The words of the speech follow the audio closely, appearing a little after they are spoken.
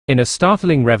In a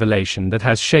startling revelation that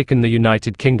has shaken the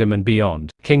United Kingdom and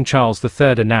beyond, King Charles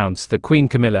III announced that Queen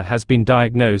Camilla has been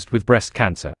diagnosed with breast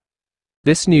cancer.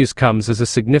 This news comes as a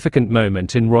significant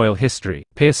moment in royal history,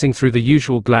 piercing through the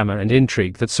usual glamour and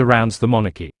intrigue that surrounds the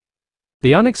monarchy.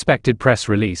 The unexpected press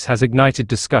release has ignited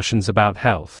discussions about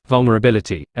health,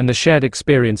 vulnerability, and the shared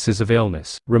experiences of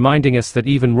illness, reminding us that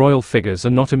even royal figures are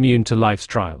not immune to life's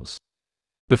trials.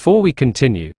 Before we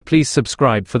continue, please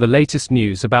subscribe for the latest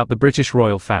news about the British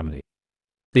royal family.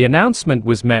 The announcement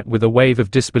was met with a wave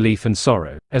of disbelief and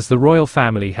sorrow, as the royal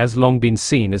family has long been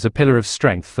seen as a pillar of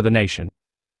strength for the nation.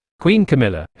 Queen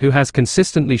Camilla, who has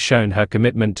consistently shown her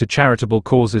commitment to charitable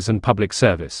causes and public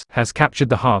service, has captured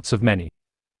the hearts of many.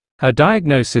 Her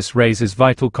diagnosis raises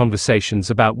vital conversations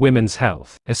about women's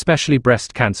health, especially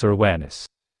breast cancer awareness.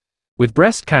 With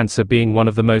breast cancer being one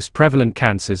of the most prevalent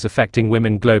cancers affecting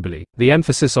women globally, the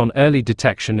emphasis on early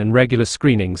detection and regular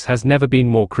screenings has never been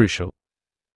more crucial.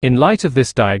 In light of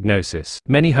this diagnosis,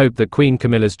 many hope that Queen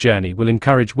Camilla's journey will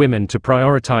encourage women to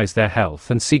prioritize their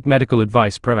health and seek medical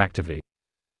advice proactively.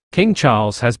 King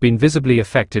Charles has been visibly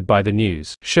affected by the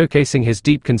news, showcasing his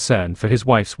deep concern for his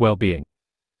wife's well-being.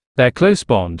 Their close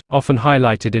bond, often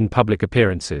highlighted in public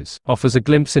appearances, offers a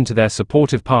glimpse into their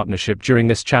supportive partnership during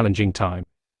this challenging time.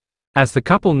 As the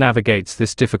couple navigates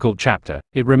this difficult chapter,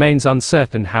 it remains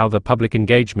uncertain how the public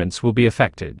engagements will be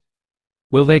affected.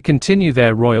 Will they continue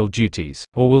their royal duties,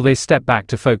 or will they step back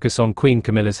to focus on Queen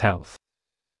Camilla's health?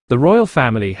 The royal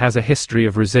family has a history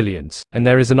of resilience, and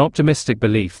there is an optimistic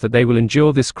belief that they will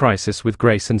endure this crisis with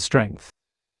grace and strength.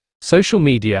 Social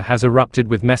media has erupted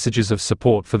with messages of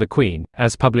support for the Queen,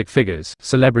 as public figures,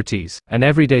 celebrities, and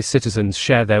everyday citizens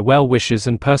share their well wishes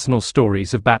and personal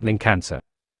stories of battling cancer.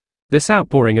 This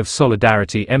outpouring of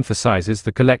solidarity emphasizes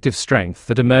the collective strength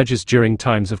that emerges during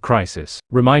times of crisis,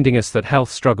 reminding us that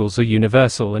health struggles are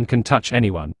universal and can touch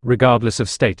anyone, regardless of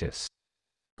status.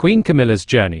 Queen Camilla's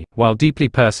journey, while deeply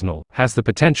personal, has the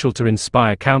potential to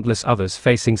inspire countless others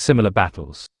facing similar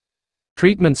battles.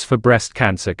 Treatments for breast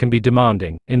cancer can be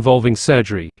demanding, involving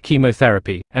surgery,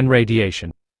 chemotherapy, and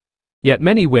radiation. Yet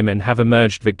many women have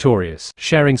emerged victorious,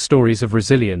 sharing stories of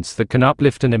resilience that can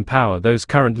uplift and empower those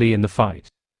currently in the fight.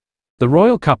 The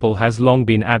royal couple has long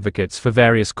been advocates for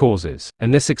various causes,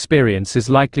 and this experience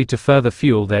is likely to further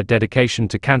fuel their dedication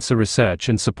to cancer research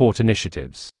and support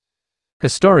initiatives.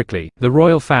 Historically, the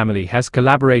royal family has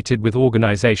collaborated with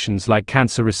organizations like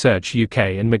Cancer Research UK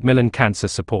and Macmillan Cancer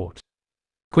Support.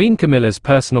 Queen Camilla's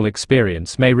personal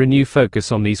experience may renew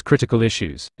focus on these critical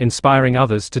issues, inspiring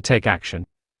others to take action.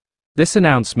 This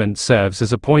announcement serves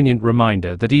as a poignant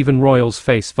reminder that even royals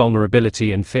face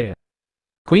vulnerability and fear.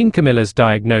 Queen Camilla's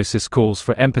diagnosis calls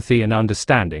for empathy and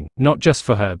understanding, not just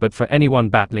for her but for anyone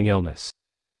battling illness.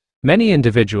 Many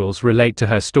individuals relate to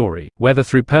her story, whether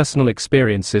through personal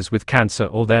experiences with cancer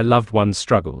or their loved ones'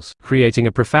 struggles, creating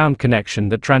a profound connection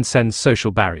that transcends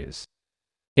social barriers.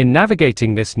 In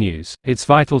navigating this news, it's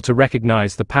vital to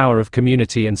recognize the power of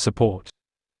community and support.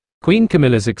 Queen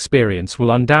Camilla's experience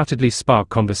will undoubtedly spark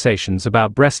conversations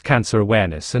about breast cancer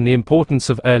awareness and the importance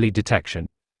of early detection.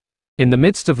 In the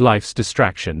midst of life's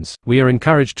distractions, we are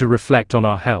encouraged to reflect on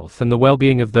our health and the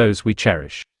well-being of those we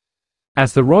cherish.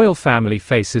 As the royal family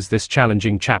faces this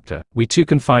challenging chapter, we too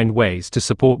can find ways to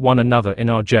support one another in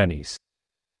our journeys.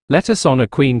 Let us honor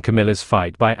Queen Camilla's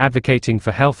fight by advocating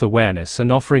for health awareness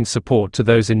and offering support to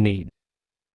those in need.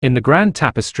 In the grand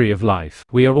tapestry of life,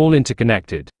 we are all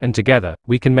interconnected, and together,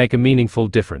 we can make a meaningful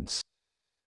difference.